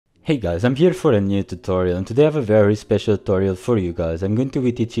Hey guys, I'm here for a new tutorial, and today I have a very special tutorial for you guys. I'm going to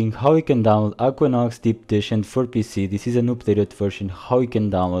be teaching how you can download Aquanox Deep Edition for PC. This is an updated version, how you can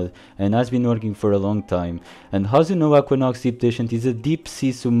download, and has been working for a long time. And as you know, Aquanox Deep Edition is a deep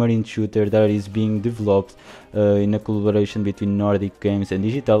sea submarine shooter that is being developed in a collaboration between Nordic Games and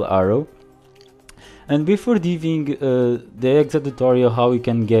Digital Arrow. And before diving the exact tutorial how you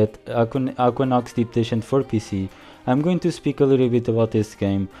can get Aquanox Deep Edition for PC, I'm going to speak a little bit about this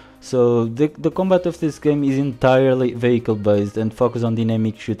game. So the combat of this game is entirely vehicle based and focused on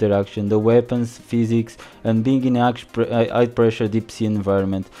dynamic shooter action, the weapons, physics, and being in a high pressure deep sea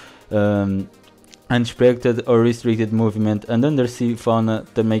environment, unexpected or restricted movement and undersea fauna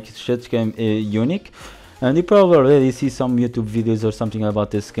that make such game unique. And you probably already see some YouTube videos or something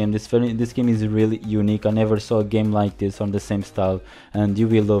about this game. This game is really unique. I never saw a game like this on the same style, and you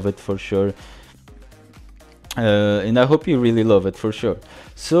will love it for sure. And I hope you really love it for sure.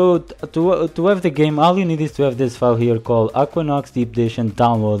 So to have the game, all you need is to have this file here called Aquanox Deep Edition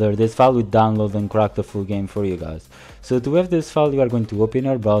Downloader. This file will download and crack the full game for you guys. So to have this file, you are going to open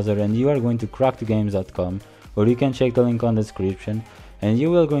your browser and you are going to crackthegames.com, or you can check the link on the description, and you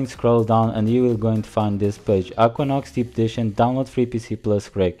will going to scroll down and you will going to find this page, Aquanox Deep Edition Download Free PC Plus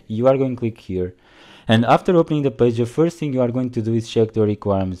Crack. You are going to click here. And after opening the page, the first thing you are going to do is check the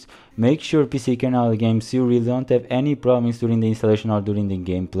requirements. Make sure PC can handle games so you really don't have any problems during the installation or during the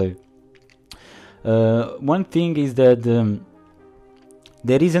gameplay. One thing is that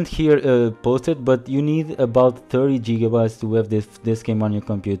there isn't here posted, but you need about 30 gigabytes to have this game on your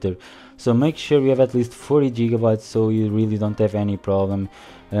computer. So make sure you have at least 40 gigabytes so you really don't have any problem.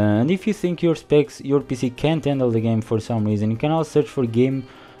 And if you think your PC can't handle the game for some reason, you can also search for game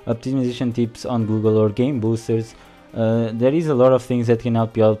optimization tips on Google or game boosters. There is a lot of things that can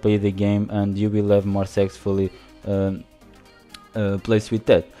help you outplay the game, and you will have more successfully plays with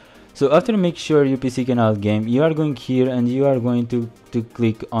that. So after make sure your PC can handle game, you are going here and you are going to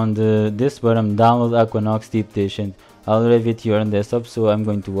click on this button, download Aquanox Deep Edition. I'll have it here on desktop, so I'm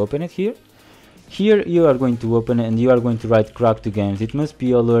going to open it here. Here you are going to open it and you are going to write crack to games. It must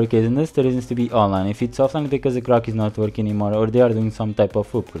be all lowercase unless there needs to be online. If it's offline because the crack is not working anymore or they are doing some type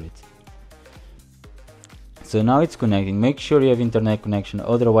of upgrade. So now it's connecting. Make sure you have internet connection,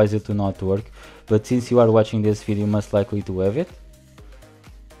 otherwise it will not work. But since you are watching this video, most likely to have it.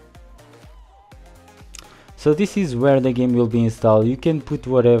 So this is where the game will be installed. You can put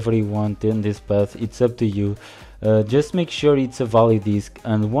whatever you want in this path, it's up to you. Just make sure it's a valid disk.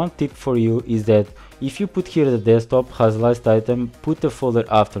 And one tip for you is that if you put here the desktop has last item, put a folder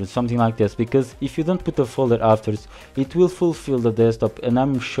after, something like this, because if you don't put a folder after, it will fulfill the desktop, and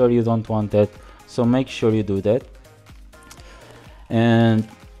I'm sure you don't want that, so make sure you do that. And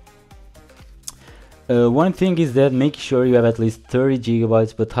one thing is that make sure you have at least 30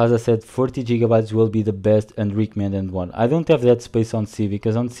 gigabytes, but as I said, 40 gigabytes will be the best and recommended one. I don't have that space on C,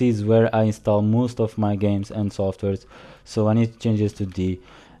 because on C is where I install most of my games and softwares, so I need to change this to D.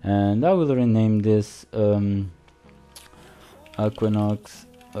 And I will rename this Aquanox,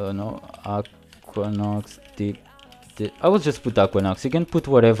 Aquanox Deep. I will just put Aquanox. You can put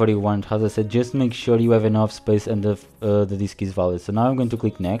whatever you want. As I said, just make sure you have enough space and the disk is valid. So now I'm going to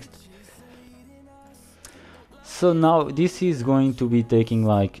click next. So now this is going to be taking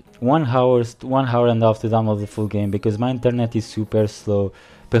like 1 hour and a half to download the full game, because my internet is super slow,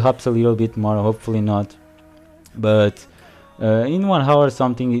 perhaps a little bit more, hopefully not, but in 1 hour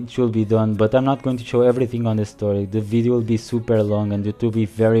something it should be done. But I'm not going to show everything on the story. The video will be super long and it will be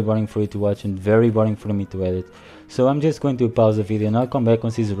very boring for you to watch and very boring for me to edit. So I'm just going to pause the video and I'll come back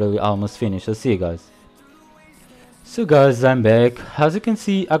once it's really almost finished. So see you guys. So guys, I'm back. As you can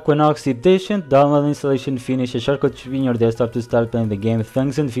see, Aquanox Deep Edition download installation finished. A shortcut should be in your desktop to start playing the game.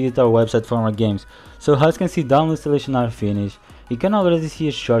 Thanks and visit our website for more games. So as you can see, download installation are finished. You can already see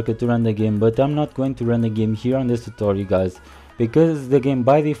a shortcut to run the game, but I'm not going to run the game here on this tutorial, guys, because the game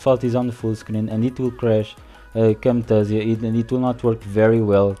by default is on the full screen and it will crash Camtasia and it will not work very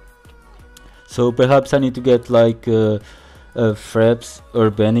well. So perhaps I need to get like Fraps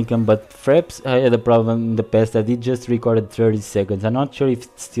or Bandicam, but Fraps I had a problem in the past that it just recorded 30 seconds. I'm not sure if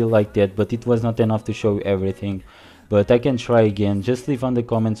it's still like that, but it was not enough to show everything. But I can try again. Just leave on the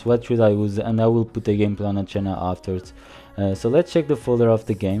comments what should I use and I will put a gameplay on the channel afterwards. So let's check the folder of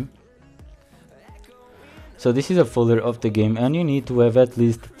the game. So this is a folder of the game and you need to have at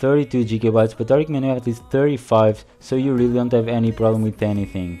least 32 gigabytes, but I recommend you have at least 35 so you really don't have any problem with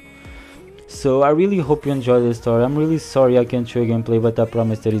anything. So I really hope you enjoy this story. I'm really sorry I can't show you gameplay, but I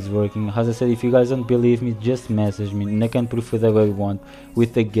promise that it's working. As I said, if you guys don't believe me, just message me and I can prove whatever you want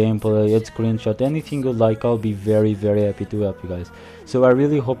with the gameplay, a screenshot, anything you like. I'll be very happy to help you guys. So I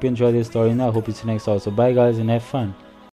really hope you enjoy this story, and I hope it's next also. Bye guys, and have fun.